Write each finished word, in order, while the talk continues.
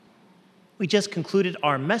We just concluded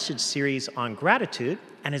our message series on gratitude,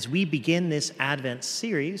 and as we begin this Advent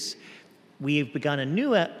series, we've begun a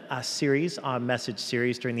new series, a message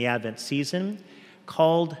series during the Advent season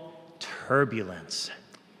called Turbulence.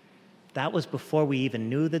 That was before we even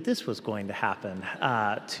knew that this was going to happen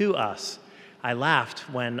to us. I laughed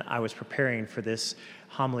when I was preparing for this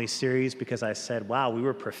homily series because I said, wow, we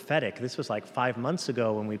were prophetic. This was like 5 months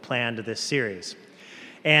ago when we planned this series.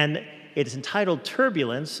 And it is entitled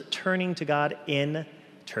Turbulence, Turning to God in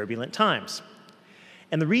Turbulent Times.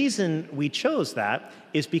 And the reason we chose that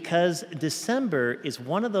is because December is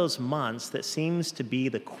one of those months that seems to be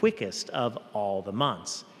the quickest of all the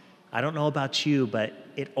months. I don't know about you, but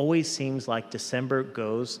it always seems like December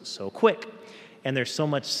goes so quick. And there's so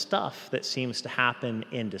much stuff that seems to happen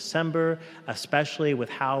in December, especially with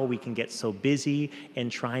how we can get so busy in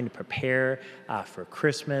trying to prepare for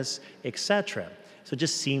Christmas, etc. So it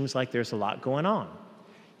just seems like there's a lot going on.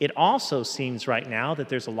 It also seems right now that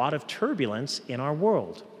there's a lot of turbulence in our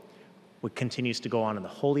world. What continues to go on in the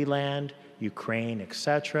Holy Land, Ukraine,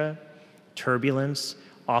 etc. Turbulence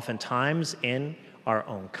oftentimes in our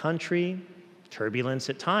own country.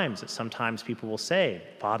 Turbulence at times that sometimes people will say,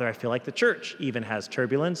 Father, I feel like the church even has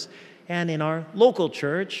turbulence. And in our local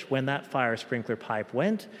church, when that fire sprinkler pipe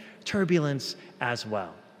went, turbulence as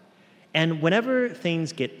well. And whenever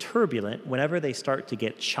things get turbulent, whenever they start to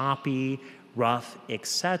get choppy, rough,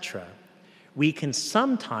 etc., we can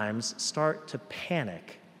sometimes start to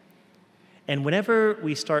panic. And whenever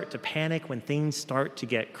we start to panic, when things start to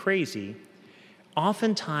get crazy,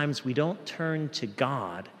 oftentimes we don't turn to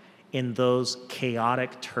God in those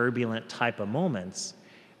chaotic, turbulent type of moments.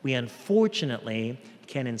 We unfortunately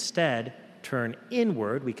can instead turn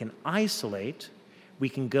inward. We can isolate. We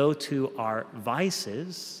can go to our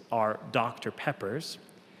vices, our Dr. Peppers.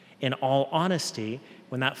 In all honesty,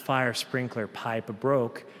 when that fire sprinkler pipe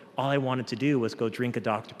broke, all I wanted to do was go drink a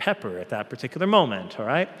Dr. Pepper at that particular moment, all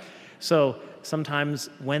right? So sometimes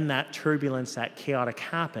when that turbulence, that chaotic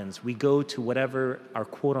happens, we go to whatever our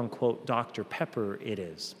quote-unquote Dr. Pepper it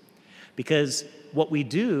is. Because what we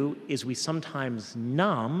do is we sometimes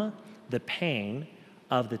numb the pain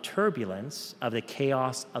of the turbulence, of the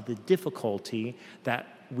chaos, of the difficulty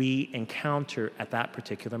that we encounter at that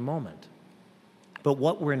particular moment. But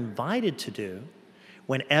what we're invited to do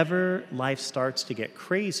whenever life starts to get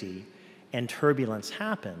crazy and turbulence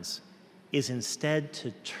happens is instead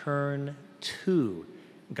to turn to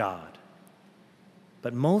God.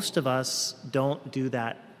 But most of us don't do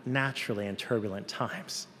that naturally in turbulent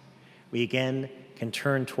times. We again can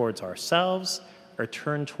turn towards ourselves or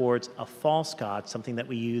turn towards a false god, something that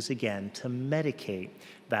we use again to medicate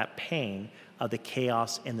that pain of the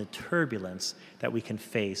chaos and the turbulence that we can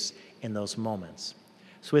face in those moments.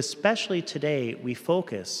 So especially today, we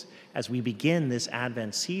focus as we begin this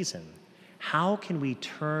Advent season, how can we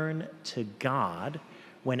turn to God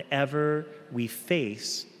whenever we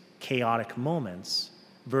face chaotic moments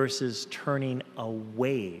versus turning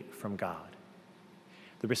away from God?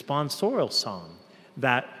 The responsorial psalm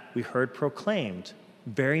that we heard proclaimed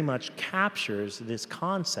very much captures this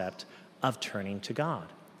concept of turning to God,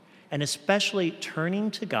 and especially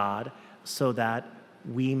turning to God so that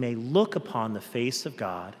we may look upon the face of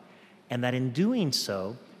God, and that in doing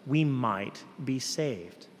so, we might be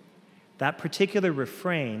saved. That particular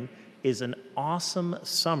refrain is an awesome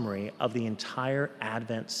summary of the entire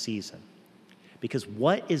Advent season. Because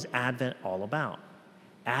what is Advent all about?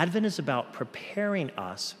 Advent is about preparing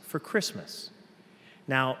us for Christmas.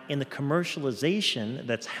 Now, in the commercialization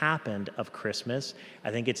that's happened of Christmas, I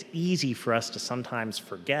think it's easy for us to sometimes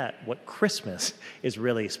forget what Christmas is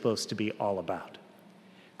really supposed to be all about.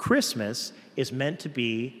 Christmas is meant to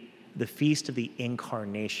be the feast of the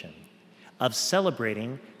incarnation, of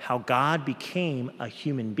celebrating how God became a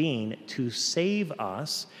human being to save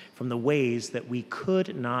us from the ways that we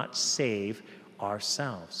could not save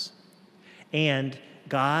ourselves. And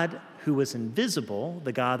God, who was invisible,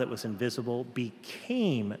 the God that was invisible,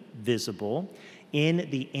 became visible in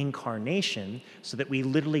the incarnation so that we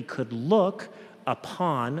literally could look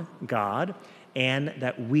upon God and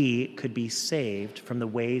that we could be saved from the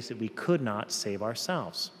ways that we could not save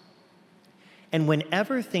ourselves. And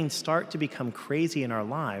whenever things start to become crazy in our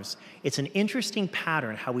lives, it's an interesting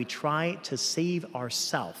pattern how we try to save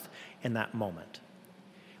ourselves in that moment.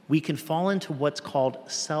 We can fall into what's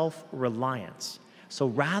called self-reliance. So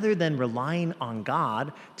rather than relying on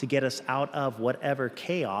God to get us out of whatever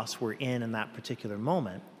chaos we're in that particular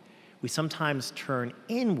moment, we sometimes turn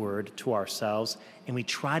inward to ourselves and we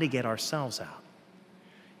try to get ourselves out.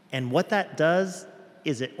 And what that does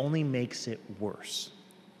is it only makes it worse.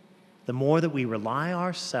 The more that we rely on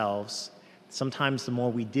ourselves, Sometimes the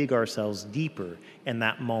more we dig ourselves deeper in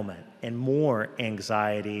that moment, and more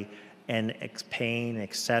anxiety and pain,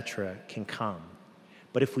 etc., can come.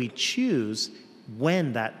 But if we choose,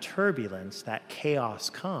 when that turbulence, that chaos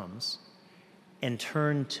comes, and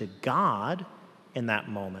turn to God in that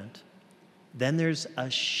moment, then there's a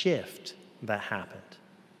shift that happened.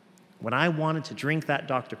 When I wanted to drink that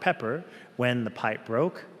Dr. Pepper when the pipe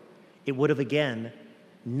broke, it would have again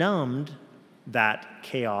numbed that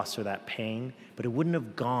chaos or that pain, but it wouldn't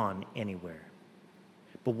have gone anywhere.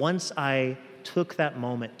 But once I took that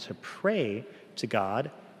moment to pray to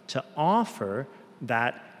God, to offer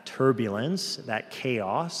that turbulence, that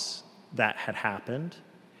chaos that had happened,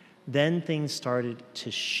 then things started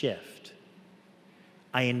to shift.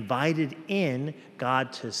 I invited in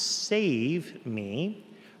God to save me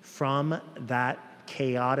from that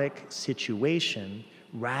chaotic situation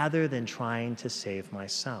rather than trying to save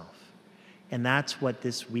myself. And that's what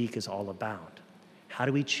this week is all about. How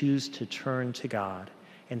do we choose to turn to God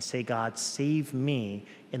and say, God, save me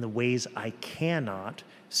in the ways I cannot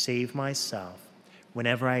save myself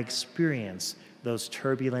whenever I experience those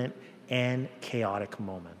turbulent and chaotic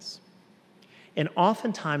moments? And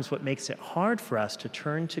oftentimes what makes it hard for us to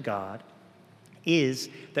turn to God is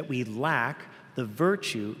that we lack the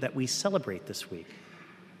virtue that we celebrate this week.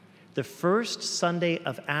 The first Sunday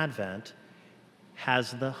of Advent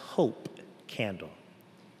has the hope candle.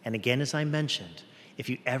 And again, as I mentioned, if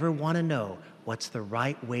you ever want to know what's the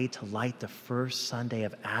right way to light the first Sunday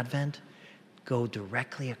of Advent, go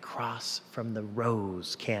directly across from the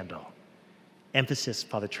rose candle. Emphasis,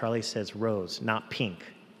 Father Charlie says rose, not pink,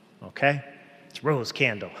 okay? It's rose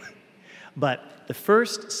candle. But the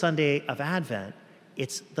first Sunday of Advent,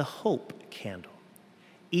 it's the hope candle.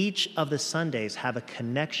 Each of the Sundays have a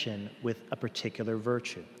connection with a particular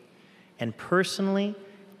virtue. And personally,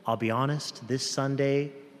 I'll be honest, this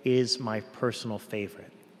Sunday is my personal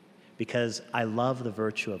favorite because I love the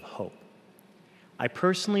virtue of hope. I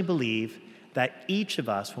personally believe that each of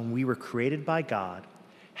us, when we were created by God,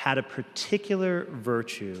 had a particular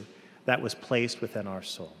virtue that was placed within our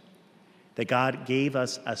soul. That God gave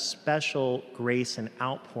us a special grace and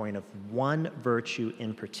outpouring of one virtue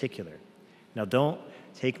in particular. Now, don't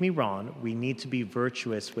take me wrong, we need to be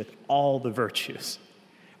virtuous with all the virtues.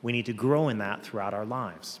 We need to grow in that throughout our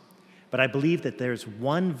lives. But I believe that there's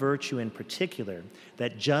one virtue in particular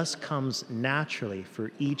that just comes naturally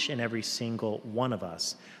for each and every single one of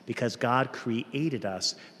us because God created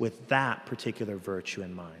us with that particular virtue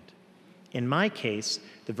in mind. In my case,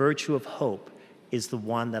 the virtue of hope is the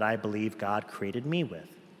one that I believe God created me with.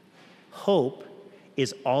 Hope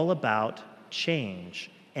is all about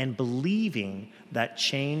change and believing that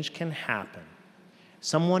change can happen.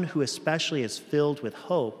 Someone who especially is filled with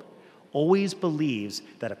hope always believes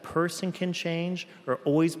that a person can change or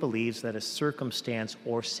always believes that a circumstance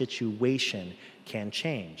or situation can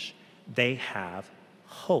change. They have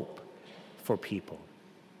hope for people.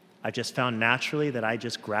 I just found naturally that I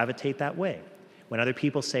just gravitate that way. When other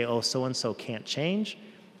people say, oh, so-and-so can't change,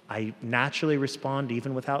 I naturally respond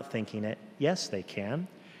even without thinking it, yes, they can.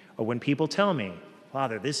 Or when people tell me,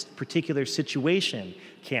 Father, this particular situation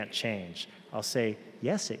can't change, I'll say,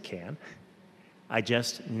 yes, it can. I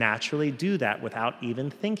just naturally do that without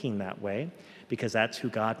even thinking that way because that's who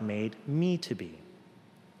God made me to be.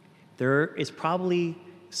 There is probably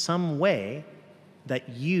some way that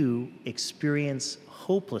you experience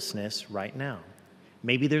hopelessness right now.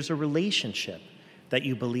 Maybe there's a relationship that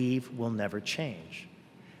you believe will never change.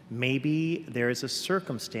 Maybe there is a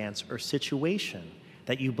circumstance or situation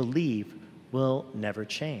that you believe will never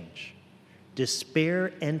change.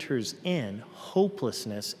 Despair enters in,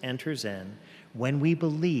 hopelessness enters in when we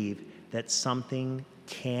believe that something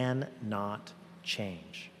cannot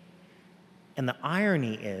change. And the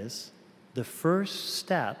irony is, the first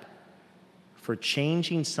step for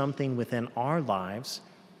changing something within our lives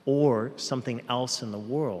or something else in the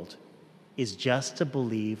world is just to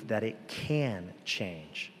believe that it can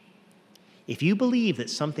change. If you believe that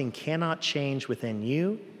something cannot change within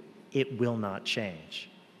you, it will not change.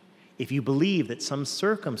 If you believe that some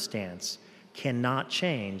circumstance cannot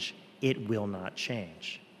change, it will not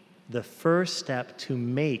change. The first step to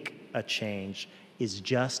make a change is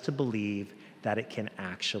just to believe that it can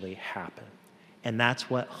actually happen. And that's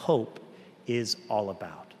what hope is all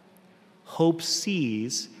about. Hope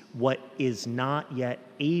sees what is not yet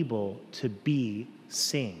able to be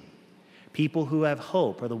seen. People who have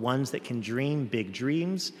hope are the ones that can dream big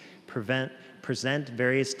dreams, present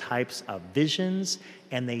various types of visions,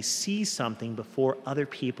 and they see something before other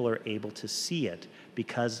people are able to see it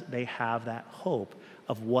because they have that hope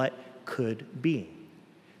of what could be.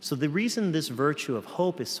 So the reason this virtue of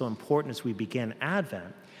hope is so important as we begin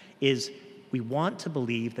Advent is we want to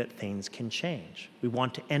believe that things can change. We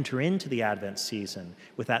want to enter into the Advent season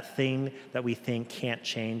with that thing that we think can't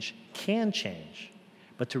change, can change.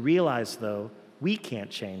 But to realize, though, we can't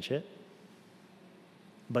change it,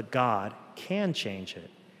 but God can change it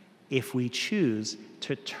if we choose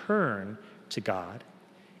to turn to God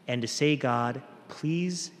and to say, God,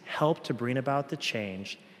 please help to bring about the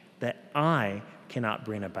change that I cannot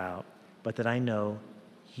bring about, but that I know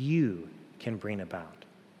you can bring about.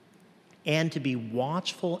 And to be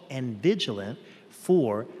watchful and vigilant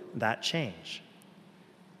for that change.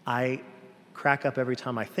 I crack up every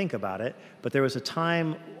time I think about it, but there was a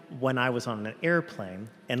time when I was on an airplane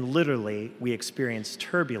and literally we experienced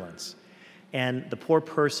turbulence. And the poor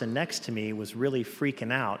person next to me was really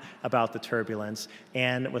freaking out about the turbulence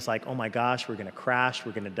and it was like, oh my gosh, we're gonna crash,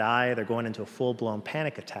 we're gonna die, they're going into a full-blown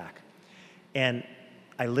panic attack. And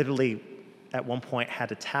I literally, at one point, had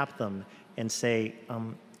to tap them and say,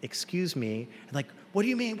 excuse me, and like, what do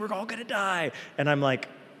you mean we're all gonna die? And I'm like,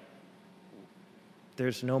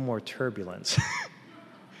 there's no more turbulence.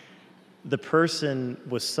 The person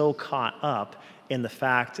was so caught up in the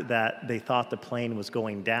fact that they thought the plane was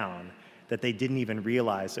going down that they didn't even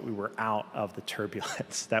realize that we were out of the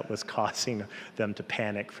turbulence that was causing them to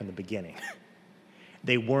panic from the beginning.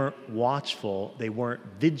 They weren't watchful, they weren't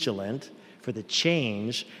vigilant for the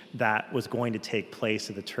change that was going to take place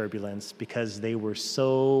of the turbulence because they were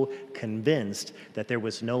so convinced that there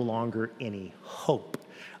was no longer any hope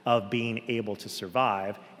of being able to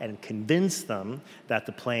survive, and convinced them that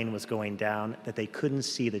the plane was going down, that they couldn't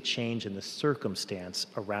see the change in the circumstance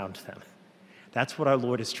around them. That's what our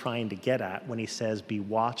Lord is trying to get at when he says, be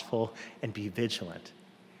watchful and be vigilant.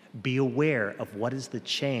 Be aware of what is the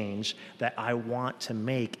change that I want to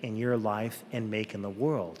make in your life and make in the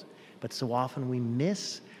world. But so often we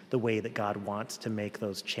miss the way that God wants to make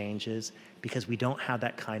those changes because we don't have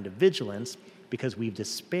that kind of vigilance, because we've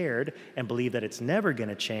despaired and believe that it's never going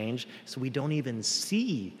to change, so we don't even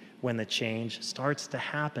see when the change starts to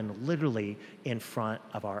happen literally in front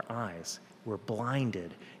of our eyes. We're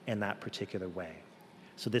blinded in that particular way.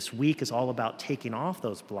 So this week is all about taking off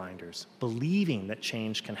those blinders, believing that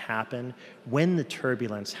change can happen when the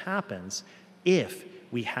turbulence happens, if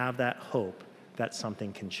we have that hope that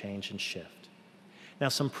something can change and shift. Now,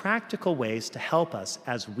 some practical ways to help us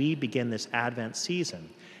as we begin this Advent season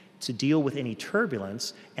to deal with any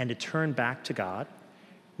turbulence and to turn back to God.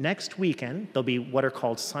 Next weekend, there'll be what are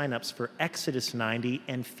called signups for Exodus 90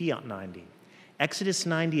 and Fiat 90. Exodus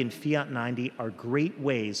 90 and Fiat 90 are great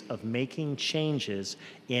ways of making changes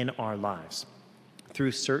in our lives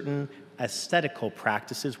through certain aesthetical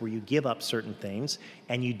practices where you give up certain things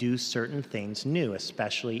and you do certain things new,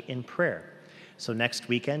 especially in prayer. So next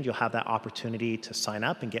weekend, you'll have that opportunity to sign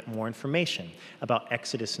up and get more information about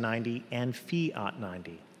Exodus 90 and Fiat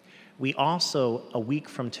 90. We also, a week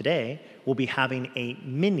from today, will be having a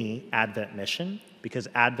mini Advent mission. Because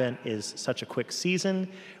Advent is such a quick season,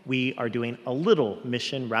 we are doing a little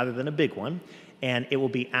mission rather than a big one, and it will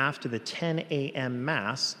be after the 10 a.m.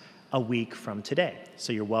 Mass a week from today.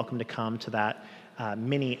 So you're welcome to come to that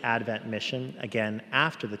mini Advent mission, again,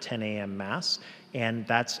 after the 10 a.m. Mass, and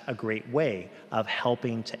that's a great way of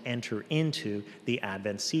helping to enter into the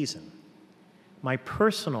Advent season. My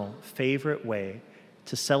personal favorite way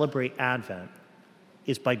to celebrate Advent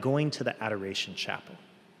is by going to the Adoration Chapel.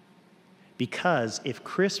 Because if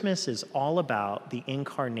Christmas is all about the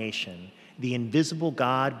incarnation, the invisible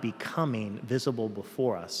God becoming visible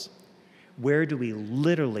before us, where do we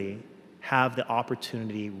literally have the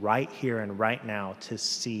opportunity right here and right now to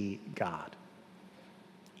see God?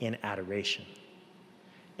 In adoration.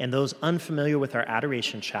 And those unfamiliar with our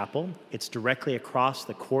Adoration Chapel, it's directly across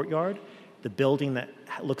the courtyard. The building that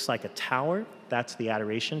looks like a tower, that's the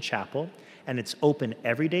Adoration Chapel, and it's open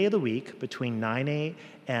every day of the week between 9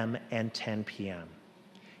 a.m. and 10 p.m.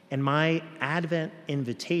 And my Advent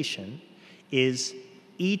invitation is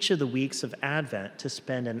each of the weeks of Advent to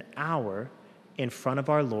spend an hour in front of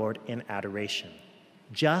our Lord in adoration.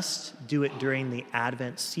 Just do it during the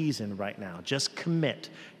Advent season right now. Just commit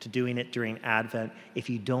to doing it during Advent if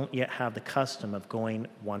you don't yet have the custom of going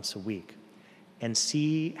once a week. And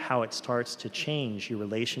see how it starts to change your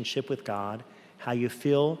relationship with God, how you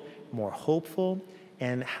feel more hopeful,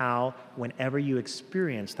 and how whenever you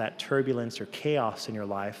experience that turbulence or chaos in your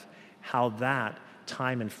life, how that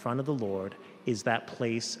time in front of the Lord is that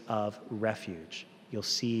place of refuge. You'll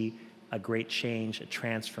see a great change, a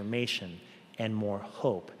transformation, and more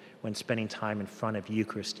hope when spending time in front of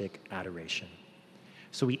Eucharistic adoration.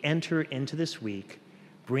 So we enter into this week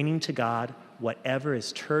bringing to God whatever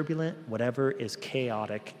is turbulent, whatever is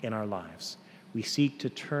chaotic in our lives. We seek to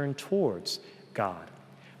turn towards God,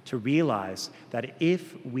 to realize that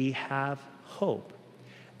if we have hope,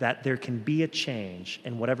 that there can be a change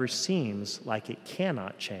in whatever seems like it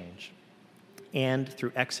cannot change. And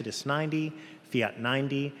through Exodus 90, Fiat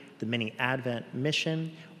 90, the mini Advent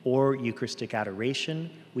mission, or Eucharistic adoration,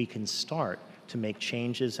 we can start to make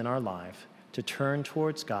changes in our life, to turn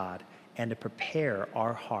towards God, and to prepare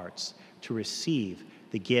our hearts to receive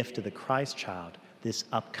the gift of the Christ child this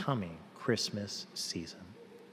upcoming Christmas season.